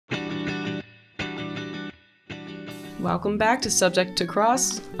Welcome back to Subject to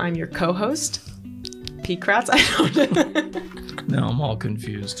Cross. I'm your co-host, Pete Kratz. I don't know. Now I'm all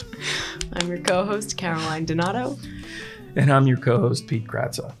confused. I'm your co-host, Caroline Donato. And I'm your co-host, Pete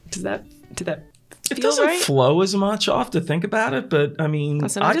Kratza. Did that It feel doesn't right? flow as much off to think about it, but I mean...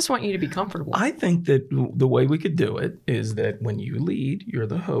 Listen, I just want you to be comfortable. I think that the way we could do it is that when you lead, you're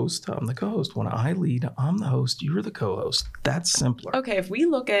the host, I'm the co-host. When I lead, I'm the host, you're the co-host. That's simpler. Okay, if we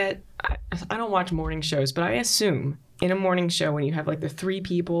look at... I don't watch morning shows, but I assume in a morning show when you have like the three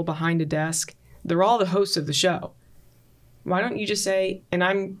people behind a desk, they're all the hosts of the show. Why don't you just say, and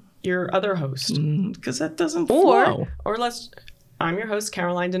I'm your other host? Because that doesn't flow. Or I'm your host,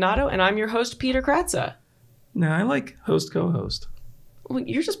 Caroline Donato, and I'm your host, Peter Kratza. No, I like host, co-host. Well,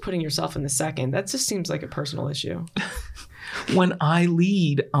 you're just putting yourself in the second. That just seems like a personal issue. When I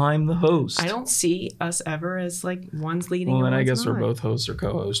lead, I'm the host. I don't see us ever as like one's leading. Well, and then I one's guess not. we're both hosts or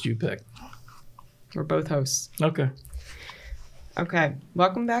co-hosts. You pick. We're both hosts. Okay. Okay.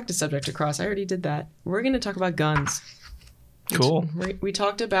 Welcome back to Subject to Cross. I already did that. We're going to talk about guns. Cool. We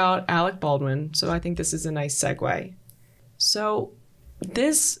talked about Alec Baldwin, so I think this is a nice segue. So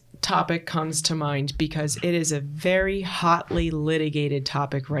this topic comes to mind because it is a very hotly litigated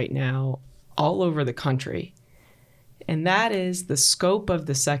topic right now all over the country. And that is the scope of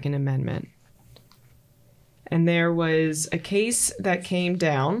the Second Amendment. And there was a case that came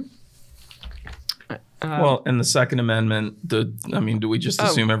down. Well, in the Second Amendment, do we just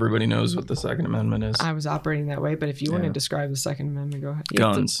assume everybody knows what the Second Amendment is? I was operating that way, but if you want to describe the Second Amendment, go ahead.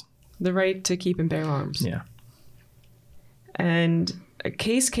 Guns. The right to keep and bear arms. Yeah. And a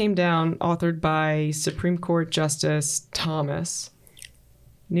case came down authored by Supreme Court Justice Thomas,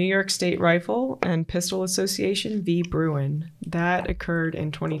 New York State Rifle and Pistol Association v. Bruen. That occurred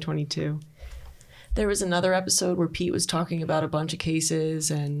in 2022. There was another episode where Pete was talking about a bunch of cases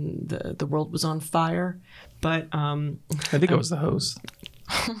and the world was on fire. But I think I was the host.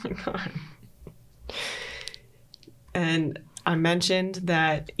 Oh my God. And I mentioned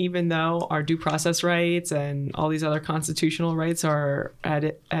that even though our due process rights and all these other constitutional rights are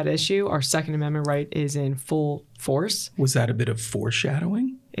at issue, our Second Amendment right is in full force. Was that a bit of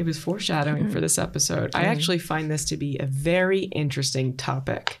foreshadowing? It was foreshadowing for this episode. I actually find this to be a very interesting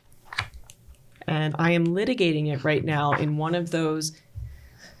topic. And I am litigating it right now in one of those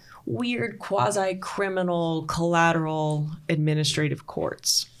weird quasi-criminal collateral administrative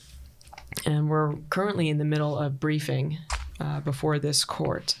courts. And we're currently in the middle of briefing before this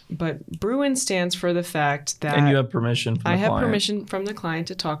court. But Bruen stands for the fact that... And you have permission from the client. I have permission from the client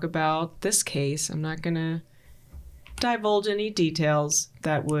to talk about this case. I'm not going to divulge any details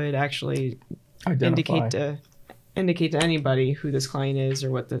that would actually indicate to anybody who this client is or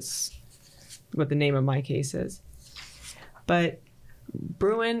what the name of my case is. But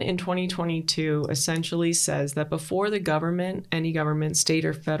Bruen in 2022 essentially says that before the government, any government, state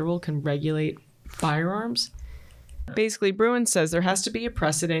or federal, can regulate firearms, basically Bruen says there has to be a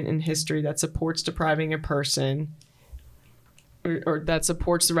precedent in history that supports depriving a person or that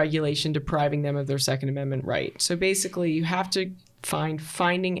supports the regulation depriving them of their Second Amendment right. So basically you have to find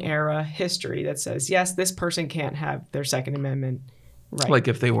finding era history that says, yes, this person can't have their Second Amendment right. Like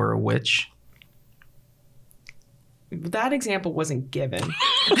if they were a witch? That example wasn't given.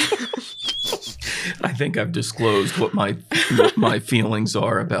 I think I've disclosed what my feelings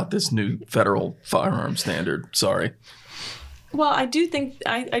are about this new federal firearm standard. Sorry. Well, I do think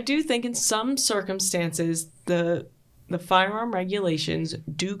in some circumstances the firearm regulations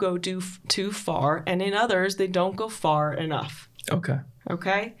do go too far, and in others they don't go far enough.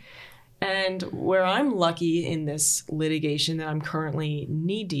 Okay. And where I'm lucky in this litigation that I'm currently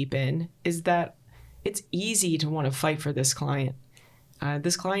knee deep in is that it's easy to want to fight for this client.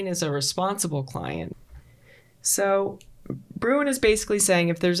 This client is a responsible client. So Bruen is basically saying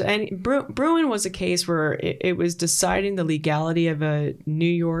if there's any... Bruen was a case where it was deciding the legality of a New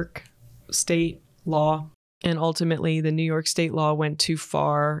York state law. And ultimately, the New York state law went too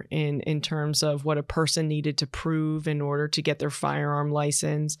far in terms of what a person needed to prove in order to get their firearm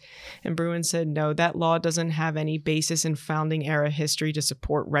license. And Bruen said, no, that law doesn't have any basis in founding era history to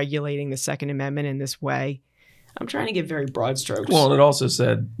support regulating the Second Amendment in this way. I'm trying to give very broad strokes. Well, it also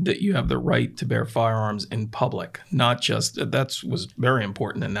said that you have the right to bear firearms in public, not just, that was very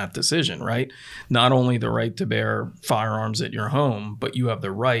important in that decision, right? Not only the right to bear firearms at your home, but you have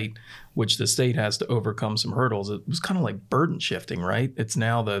the right which the state has to overcome some hurdles. It was kind of like burden shifting, right? It's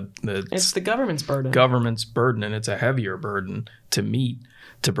now it's the government's burden. Government's burden, and it's a heavier burden to meet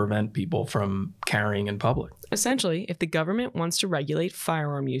to prevent people from carrying in public. Essentially, if the government wants to regulate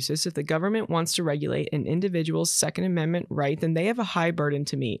firearm uses, if the government wants to regulate an individual's Second Amendment right, then they have a high burden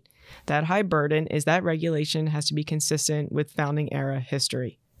to meet. That high burden is that regulation has to be consistent with founding era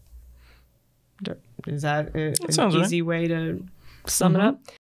history. Is that an easy way to sum it up?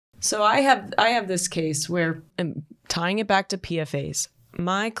 So I have this case where, tying it back to PFAs,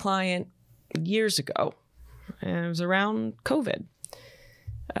 my client years ago, and it was around COVID,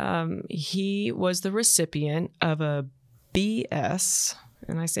 he was the recipient of a BS,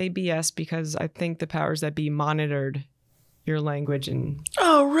 and I say BS because I think the powers that be monitored your language, and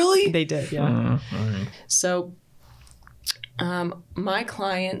oh, really? They did, yeah. Right. So my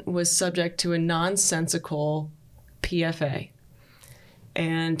client was subject to a nonsensical PFA.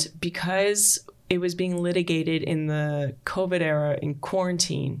 And because it was being litigated in the COVID era in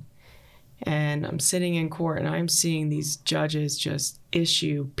quarantine, and I'm sitting in court and I'm seeing these judges just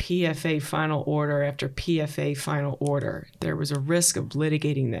issue PFA final order after PFA final order, there was a risk of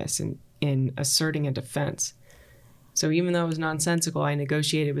litigating this and in asserting a defense. So even though it was nonsensical, I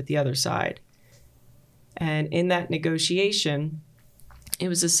negotiated with the other side. And in that negotiation, it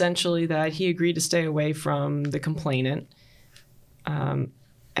was essentially that he agreed to stay away from the complainant,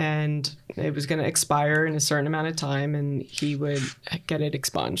 and it was going to expire in a certain amount of time, and he would get it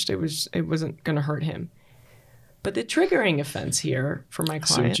expunged. It wasn't going to hurt him. But the triggering offense here for my client,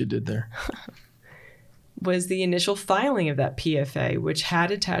 see what you did there, was the initial filing of that PFA, which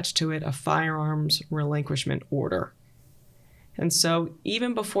had attached to it a firearms relinquishment order. And so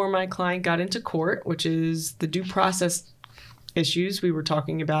even before my client got into court, which is the due process issues we were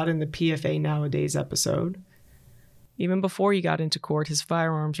talking about in the PFA Nowadays episode, even before he got into court, his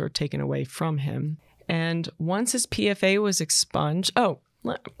firearms were taken away from him. And once his PFA was expunged,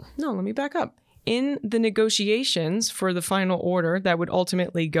 let me back up. In the negotiations for the final order that would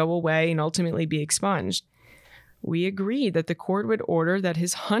ultimately go away and ultimately be expunged, we agreed that the court would order that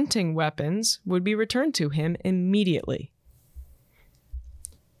his hunting weapons would be returned to him immediately.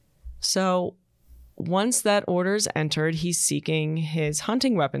 So once that order is entered, he's seeking his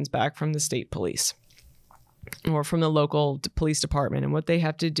hunting weapons back from the state police or from the local police department. And what they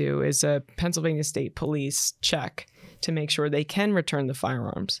have to do is a Pennsylvania State Police check to make sure they can return the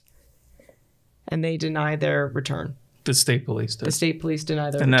firearms. And they deny their return. The state police did. The state police deny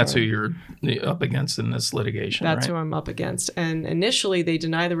their return. And that's who you're up against in this litigation, That's right? who I'm up against. And initially, they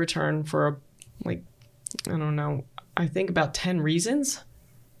deny the return for, I think about 10 reasons.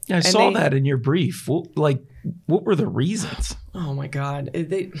 Yeah, I saw that in your brief. What were the reasons? Oh my God.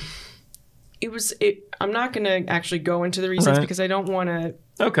 I'm not going to actually go into the reasons because I don't want to.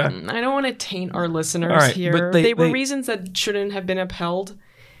 Okay. I don't want to taint our listeners here. But they were reasons that shouldn't have been upheld.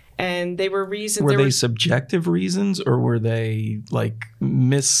 And they were reasons. Were they subjective reasons or were they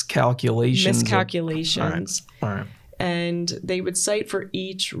miscalculations? Miscalculations. All right. And they would cite for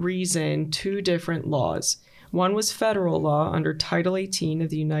each reason 2 different laws. One was federal law under Title 18 of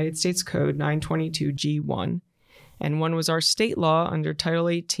the United States Code 922 G1. And one was our state law under Title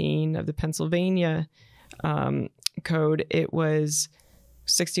 18 of the Pennsylvania Code. It was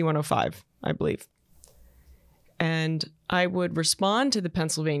 6105, I believe. And I would respond to the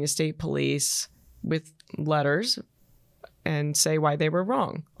Pennsylvania State Police with letters and say why they were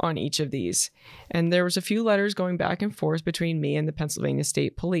wrong on each of these. And there was a few letters going back and forth between me and the Pennsylvania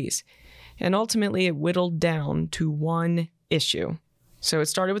State Police. And ultimately, it whittled down to one issue. So it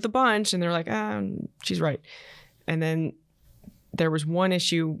started with a bunch, and they're like, she's right. And then there was one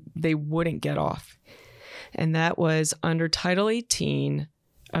issue they wouldn't get off. And that was under Title 18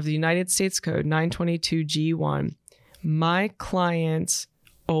 of the United States Code 922 G1, my client's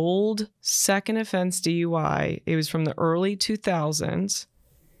old second offense DUI, it was from the early 2000s,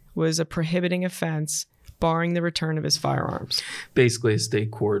 was a prohibiting offense barring the return of his firearms. Basically a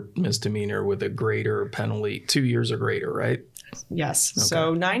state court misdemeanor with a greater penalty, 2 years or greater, right? Yes. Okay.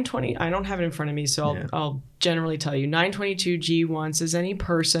 So 920, I don't have it in front of me, so I'll generally tell you. 922 G1 says any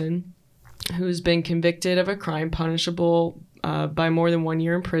person who's been convicted of a crime punishable by more than 1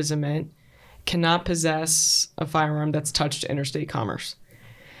 year imprisonment cannot possess a firearm that's touched interstate commerce.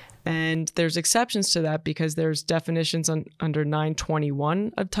 And there's exceptions to that because there's definitions under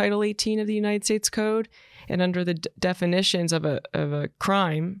 921 of Title 18 of the United States Code, and under the definitions of a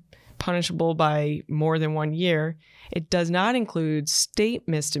crime punishable by more than 1 year, it does not include state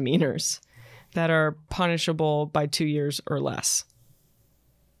misdemeanors that are punishable by 2 years or less.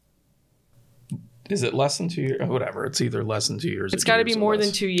 Is it less than 2 years? Whatever. It's either less than 2 years. It's got to be more than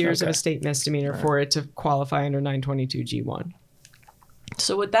less. 2 years of Okay. a state misdemeanor for it to qualify under 922G1.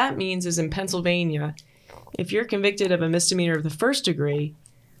 So what that means is in Pennsylvania, if you're convicted of a misdemeanor of the first degree,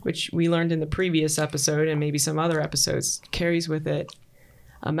 which we learned in the previous episode and maybe some other episodes, carries with it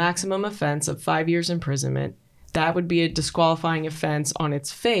a maximum offense of 5 years imprisonment. That would be a disqualifying offense on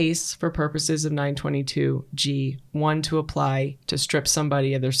its face for purposes of 922G1 to apply to strip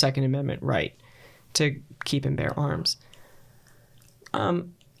somebody of their Second Amendment right to keep and bear arms.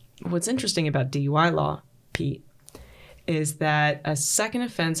 What's interesting about DUI law, Pete, is that a second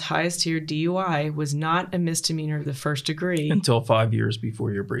offense highest tier DUI was not a misdemeanor of the first degree. Until 5 years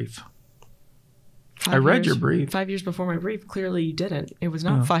before your brief. I read your brief. 5 years before my brief. Clearly you didn't. It was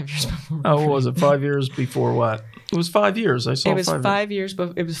not 5 years before my Oh, brief. what was it? 5 years before what? It was 5 years. I saw It was 5 years.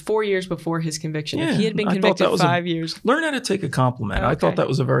 It was 4 years before his conviction. Yeah, If he had been I thought convicted that was 5 years. Learn how to take a compliment. I Okay. thought that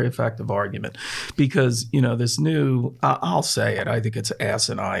was a very effective argument because, this new, I'll say it, I think it's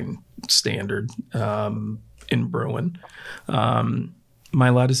asinine standard in Bruen. Am I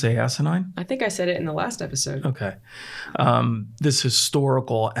allowed to say asinine? I think I said it in the last episode. Okay. This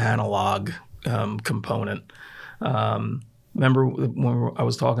historical analog component. Remember when I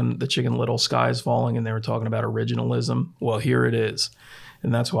was talking the Chicken Little Sky is Falling and they were talking about originalism? Well, here it is.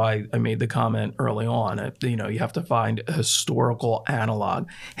 And that's why I made the comment early on. You have to find a historical analog.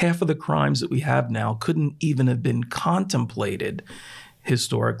 Half of the crimes that we have now couldn't even have been contemplated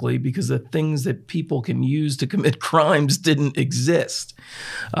historically because the things that people can use to commit crimes didn't exist.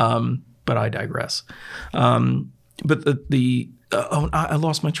 But I digress. But I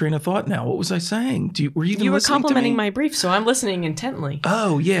lost my train of thought now. What was I saying? Were you even You were listening to complimenting me? my brief, so I'm listening intently.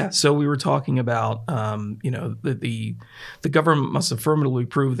 Oh, yeah. So we were talking about, the government must affirmatively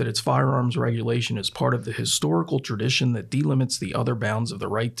prove that its firearms regulation is part of the historical tradition that delimits the other bounds of the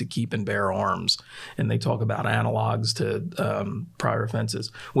right to keep and bear arms. And they talk about analogs to prior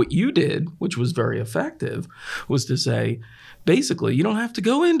offenses. What you did, which was very effective, was to say, basically, you don't have to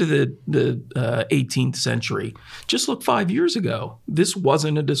go into the 18th century. Just look 5 years ago. This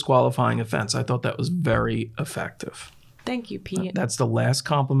wasn't a disqualifying offense. I thought that was very effective. Thank you, Pete. That's the last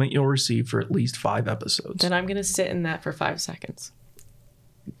compliment you'll receive for at least 5 episodes. Then I'm going to sit in that for 5 seconds.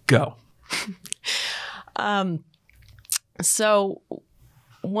 Go. So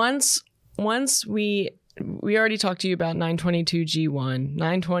once we already talked to you about 922G1,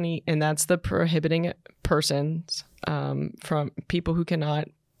 920, and that's the prohibiting persons from people who cannot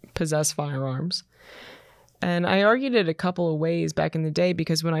possess firearms. And I argued it a couple of ways back in the day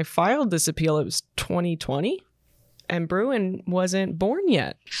because when I filed this appeal, it was 2020 and Bruen wasn't born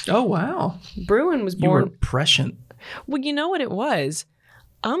yet. Oh, wow. Bruen was You born. were prescient. Well, you know what it was?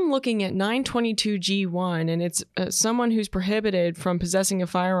 I'm looking at 922G1 and it's someone who's prohibited from possessing a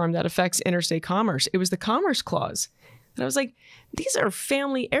firearm that affects interstate commerce. It was the Commerce Clause. And I was like, these are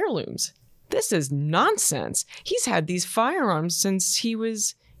family heirlooms. This is nonsense. He's had these firearms since he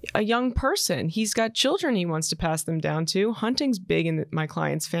was a young person. He's got children he wants to pass them down to. Hunting's big in my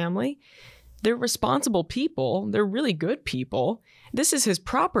client's family. They're responsible people. They're really good people. This is his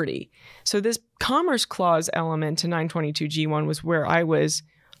property. So this Commerce Clause element to 922G1 was where I was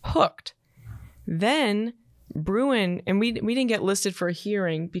hooked. Then Bruen, and we didn't get listed for a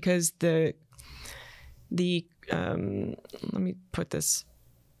hearing because the let me put this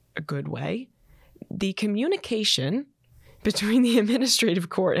a good way. The communication between the administrative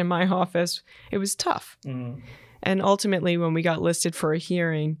court and my office, it was tough. Mm. And ultimately, when we got listed for a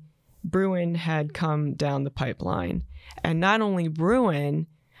hearing, Bruen had come down the pipeline. And not only Bruen,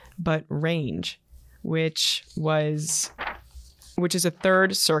 but Range, which is a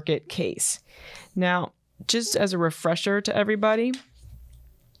Third Circuit case. Now, just as a refresher to everybody,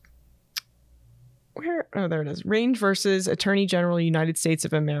 there it is. Range versus Attorney General, United States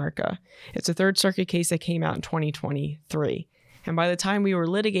of America. It's a Third Circuit case that came out in 2023. And by the time we were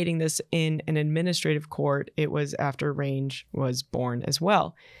litigating this in an administrative court, it was after Range was born as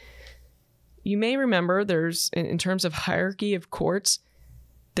well. You may remember there's, in terms of hierarchy of courts,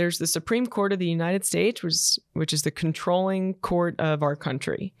 there's the Supreme Court of the United States, which is the controlling court of our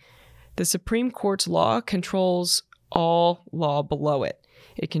country. The Supreme Court's law controls all law below it.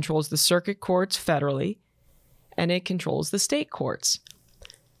 It controls the circuit courts federally, and it controls the state courts.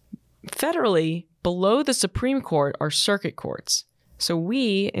 Federally, below the Supreme Court are circuit courts. So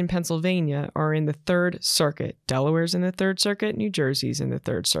we in Pennsylvania are in the Third Circuit. Delaware's in the Third Circuit. New Jersey's in the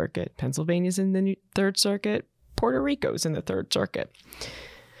Third Circuit. Pennsylvania's in the Third Circuit. Puerto Rico's in the Third Circuit.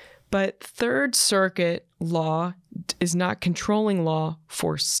 But Third Circuit law is not controlling law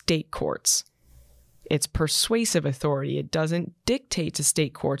for state courts. It's persuasive authority. It doesn't dictate to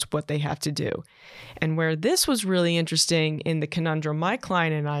state courts what they have to do. And where this was really interesting in the conundrum my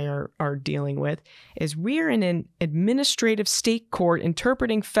client and I are dealing with is we're in an administrative state court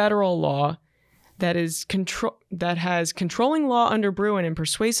interpreting federal law that has controlling law under Bruen and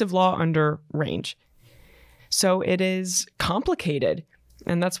persuasive law under Range. So it is complicated,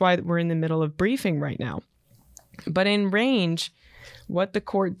 and that's why we're in the middle of briefing right now. But in Range, what the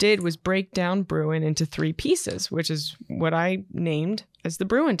court did was break down Bruen into 3 pieces, which is what I named as the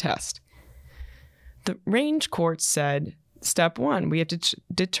Bruen test. The Range court said, step 1, we have to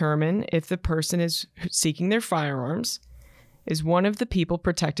determine if the person is seeking their firearms is one of the people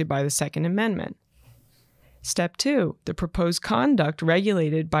protected by the Second Amendment. Step 2, the proposed conduct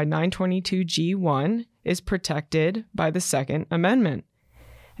regulated by 922G1 is protected by the Second Amendment.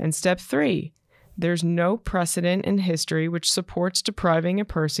 And step 3, there's no precedent in history which supports depriving a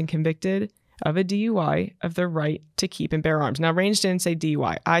person convicted of a DUI of the right to keep and bear arms. Now, Range didn't say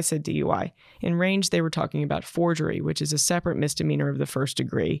DUI. I said DUI. In Range, they were talking about forgery, which is a separate misdemeanor of the first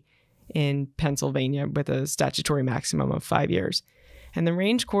degree in Pennsylvania with a statutory maximum of 5 years. And the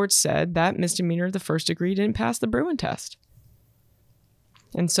Range court said that misdemeanor of the first degree didn't pass the Bruen test.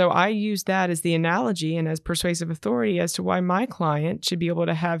 And so I use that as the analogy and as persuasive authority as to why my client should be able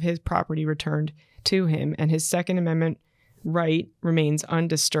to have his property returned to him, and his Second Amendment right remains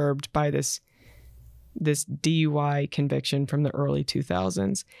undisturbed by this DUI conviction from the early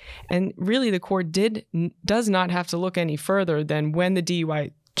 2000s. And really, the court does not have to look any further than when the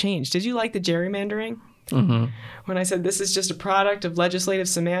DUI changed. Did you like the gerrymandering? Mm-hmm. When I said this is just a product of legislative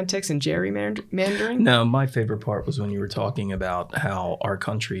semantics and gerrymandering? No, my favorite part was when you were talking about how our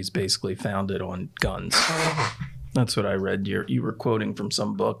country is basically founded on guns. That's what I read. You were quoting from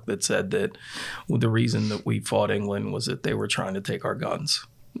some book that said that the reason that we fought England was that they were trying to take our guns.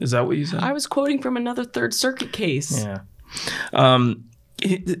 Is that what you said? I was quoting from another Third Circuit case. Yeah.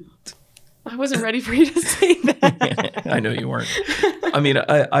 I wasn't ready for you to say that. I know you weren't. I mean,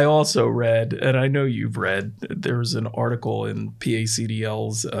 I also read, and I know you've read, there's an article in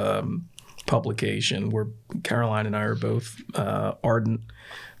PACDL's publication where Caroline and I are both ardent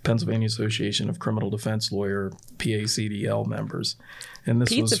Pennsylvania Association of Criminal Defense Lawyer PACDL members. And this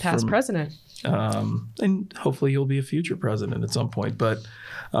Pete's was a past president. And hopefully you'll be a future president at some point. But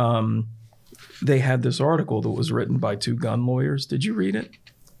they had this article that was written by 2 gun lawyers. Did you read it?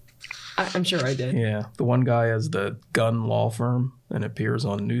 I'm sure I did. Yeah. The one guy has the gun law firm and appears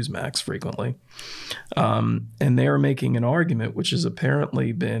on Newsmax frequently. And they are making an argument, which has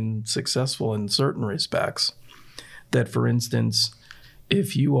apparently been successful in certain respects, that, for instance,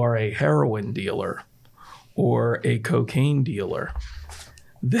 if you are a heroin dealer or a cocaine dealer,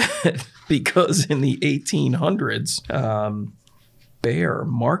 that because in the 1800s, Bayer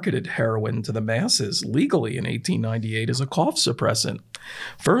marketed heroin to the masses legally in 1898 as a cough suppressant.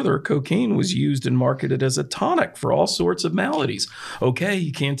 Further, cocaine was used and marketed as a tonic for all sorts of maladies. Okay,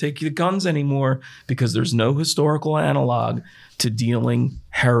 you can't take the guns anymore because there's no historical analog to dealing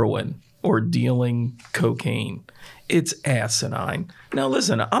heroin or dealing cocaine. It's asinine. Now,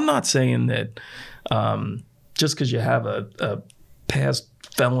 listen, I'm not saying that just because you have a past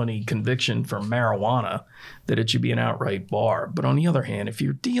felony conviction for marijuana that it should be an outright bar. But on the other hand, if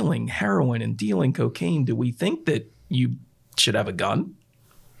you're dealing heroin and dealing cocaine, do we think that you should have a gun?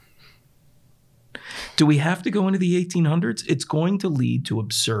 Do we have to go into the 1800s? It's going to lead to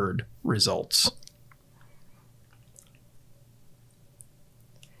absurd results.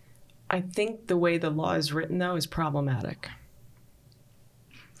 I think the way the law is written, though, is problematic.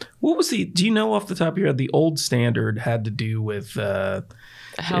 What was do you know off the top of your head, the old standard had to do with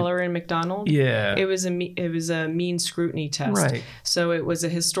Heller and McDonald? Yeah. It was a mean scrutiny test. Right. So it was a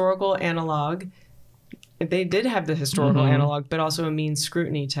historical analog. They did have the historical analog, but also a mean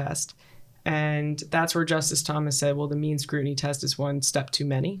scrutiny test. And that's where Justice Thomas said, well, the mean scrutiny test is one step too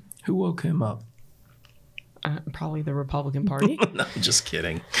many. Who woke him up? Probably the Republican Party. No, I'm just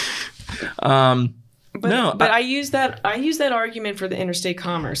kidding. But I use that argument for the interstate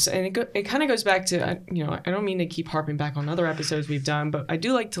commerce, and it kind of goes back to, I don't mean to keep harping back on other episodes we've done, but I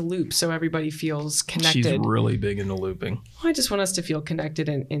do like to loop so everybody feels connected. She's really big into looping. Well, I just want us to feel connected,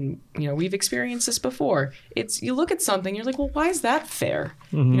 and we've experienced this before. You look at something, you're like, well, why is that fair?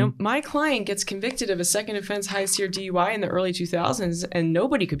 Mm-hmm. My client gets convicted of a second offense highest tier DUI in the early 2000s, and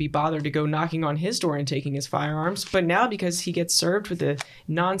nobody could be bothered to go knocking on his door and taking his firearms. But now, because he gets served with a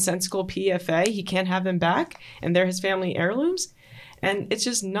nonsensical PFA, he can't have them back, and they're his family heirlooms, and it's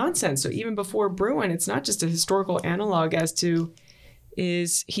just nonsense. So even before Bruen, it's not just a historical analog as to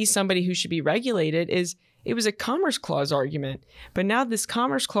is he somebody who should be regulated, is it was a Commerce Clause argument. But now this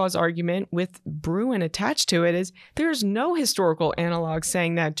Commerce Clause argument with Bruen attached to it is there's no historical analog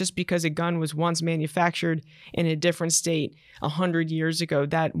saying that just because a gun was once manufactured in a different state 100 years ago,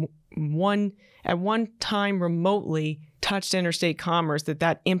 that at one time remotely touched interstate commerce,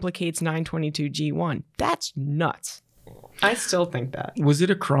 that implicates 922G1. That's nuts. I still think that. Was it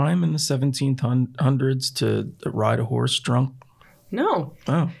a crime in the 1700s to ride a horse drunk? No.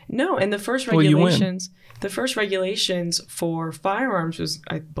 Oh. No, and the first regulations for firearms was,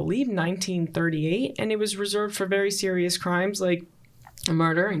 I believe, 1938, and it was reserved for very serious crimes like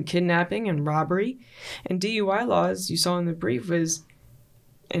murder and kidnapping and robbery. And DUI laws, you saw in the brief, was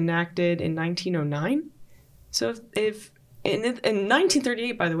enacted in 1909. So if in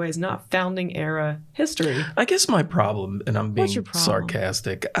 1938, by the way, is not founding era history. I guess my problem, and I'm being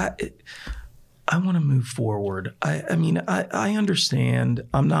sarcastic, I want to move forward. I mean, I understand.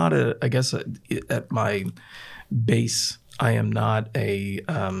 I'm not at my base, I am not a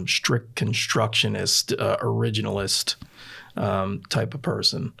strict constructionist, originalist type of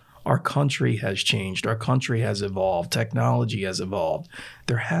person. Our country has changed. Our country has evolved. Technology has evolved.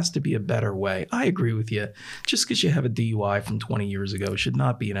 There has to be a better way. I agree with you. Just because you have a DUI from 20 years ago should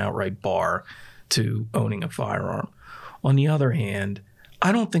not be an outright bar to owning a firearm. On the other hand,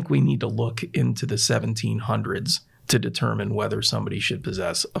 I don't think we need to look into the 1700s to determine whether somebody should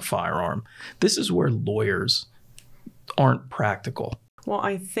possess a firearm. This is where lawyers aren't practical. Well,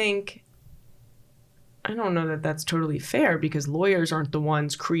 I don't know that that's totally fair because lawyers aren't the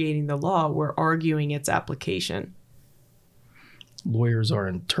ones creating the law. We're arguing its application. Lawyers are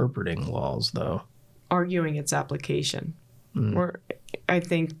interpreting laws, though. Arguing its application. I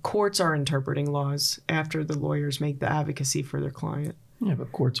think courts are interpreting laws after the lawyers make the advocacy for their client. Yeah,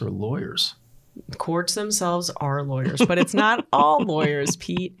 but courts are lawyers. Courts themselves are lawyers, but it's not all lawyers,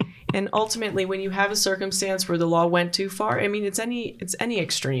 Pete. And ultimately, when you have a circumstance where the law went too far, I mean, it's any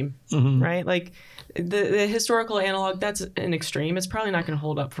extreme, right? Like the historical analog, that's an extreme. It's probably not going to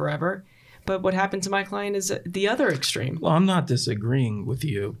hold up forever. But what happened to my client is the other extreme. Well, I'm not disagreeing with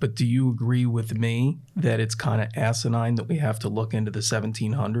you, but do you agree with me that it's kind of asinine that we have to look into the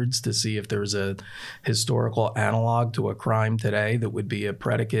 1700s to see if there's a historical analog to a crime today that would be a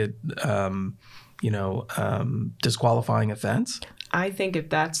predicate, disqualifying offense? I think if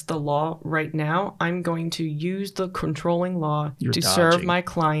that's the law right now, I'm going to use the controlling law to serve my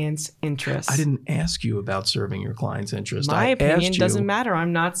client's interests. I didn't ask you about serving your client's interests. My opinion doesn't matter.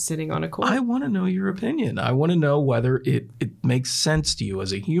 I'm not sitting on a court. I want to know your opinion. I want to know whether it makes sense to you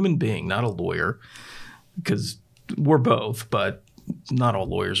as a human being, not a lawyer, because we're both, but not all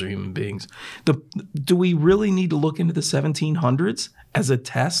lawyers are human beings. Do we really need to look into the 1700s as a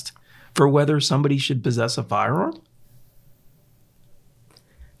test for whether somebody should possess a firearm?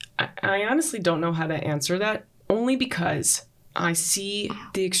 I honestly don't know how to answer that, only because I see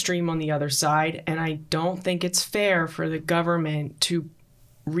the extreme on the other side, and I don't think it's fair for the government to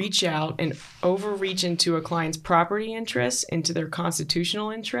reach out and overreach into a client's property interests, into their constitutional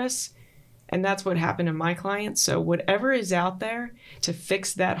interests, and that's what happened to my client. So whatever is out there to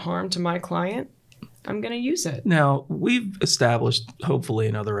fix that harm to my client, I'm going to use it. Now, we've established, hopefully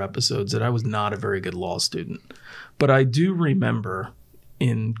in other episodes, that I was not a very good law student, but I do remember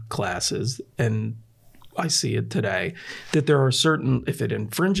in classes, and I see it today, that there are certain, if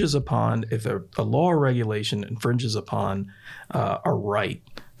a law or regulation infringes upon a right,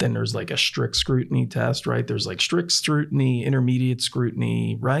 then there's like a strict scrutiny test, right? There's like strict scrutiny, intermediate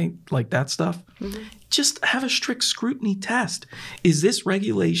scrutiny, right? Like that stuff. Mm-hmm. Just have a strict scrutiny test. Is this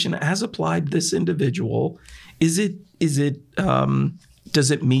regulation as applied to this individual? Does it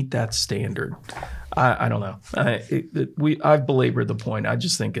meet that standard? I don't know. I've belabored the point. I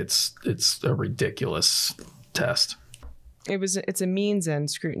just think it's a ridiculous test. It's a means end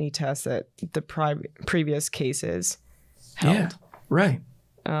scrutiny test that the previous cases held. Yeah, right.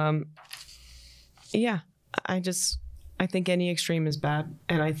 I think any extreme is bad,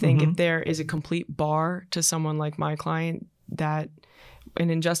 and I think if there is a complete bar to someone like my client, that an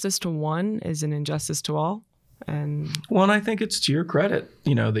injustice to one is an injustice to all. And I think it's to your credit,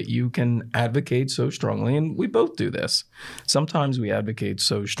 that you can advocate so strongly, and we both do this. Sometimes we advocate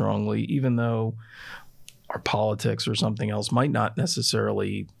so strongly, even though our politics or something else might not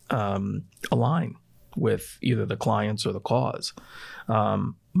necessarily align with either the clients or the cause.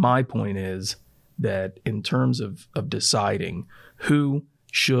 My point is that in terms of deciding who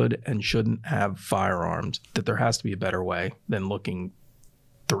should and shouldn't have firearms, that there has to be a better way than looking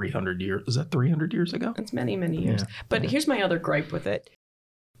 300 years. Is that 300 years ago? It's many, many years. Yeah. But here's my other gripe with it.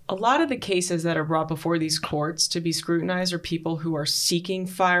 a lot of the cases that are brought before these courts to be scrutinized are people who are seeking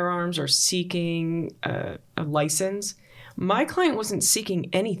firearms or seeking a license. My client wasn't seeking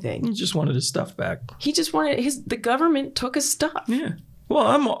anything. He just wanted his stuff back. He just wanted the government took his stuff. Yeah. Well,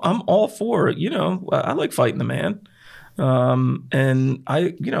 I'm all for it. I like fighting the man. And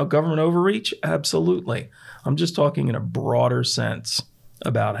government overreach, absolutely. I'm just talking in a broader sense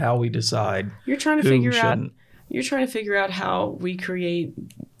about how we decide. You're trying to figure out how we create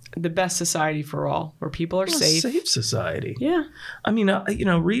the best society for all, where people are safe. Safe society. Yeah. I mean,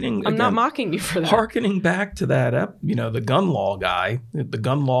 reading. I'm not mocking you for that. Harkening back to that, the gun law guy, the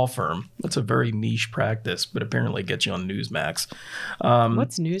gun law firm. That's a very niche practice, but apparently gets you on Newsmax.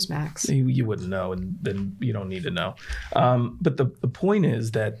 What's Newsmax? You wouldn't know, and then you don't need to know. But the point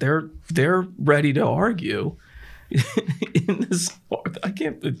is that they're ready to argue. In this, I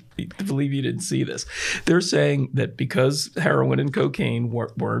can't believe you didn't see this. They're saying that because heroin and cocaine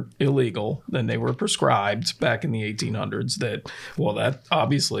weren't illegal, then they were prescribed back in the 1800s. That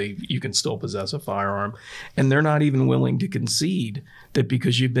obviously you can still possess a firearm, and they're not even willing to concede that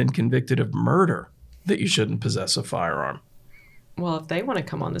because you've been convicted of murder that you shouldn't possess a firearm. Well, if they want to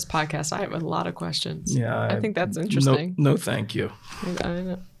come on this podcast, I have a lot of questions. Yeah, I think that's interesting. No, thank you.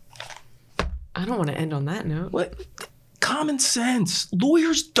 I don't want to end on that note. What? Common sense.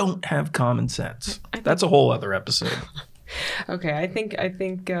 Lawyers don't have common sense. That's a whole other episode. Okay, I think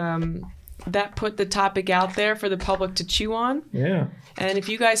that put the topic out there for the public to chew on. Yeah. And if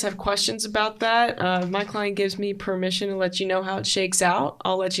you guys have questions about that, my client gives me permission to let you know how it shakes out.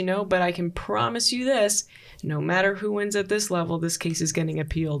 I'll let you know, but I can promise you this: no matter who wins at this level, this case is getting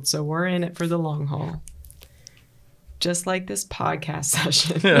appealed. So we're in it for the long haul. Just like this podcast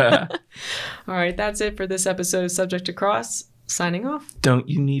session. Yeah. All right, that's it for this episode of Subject to Cross. Signing off. Don't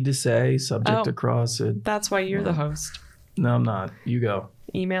you need to say subject to cross it? That's why you're the host. No, I'm not. You go.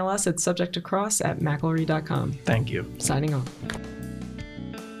 Email us at subjecttocross@mcElroy.com. Thank you. Signing off.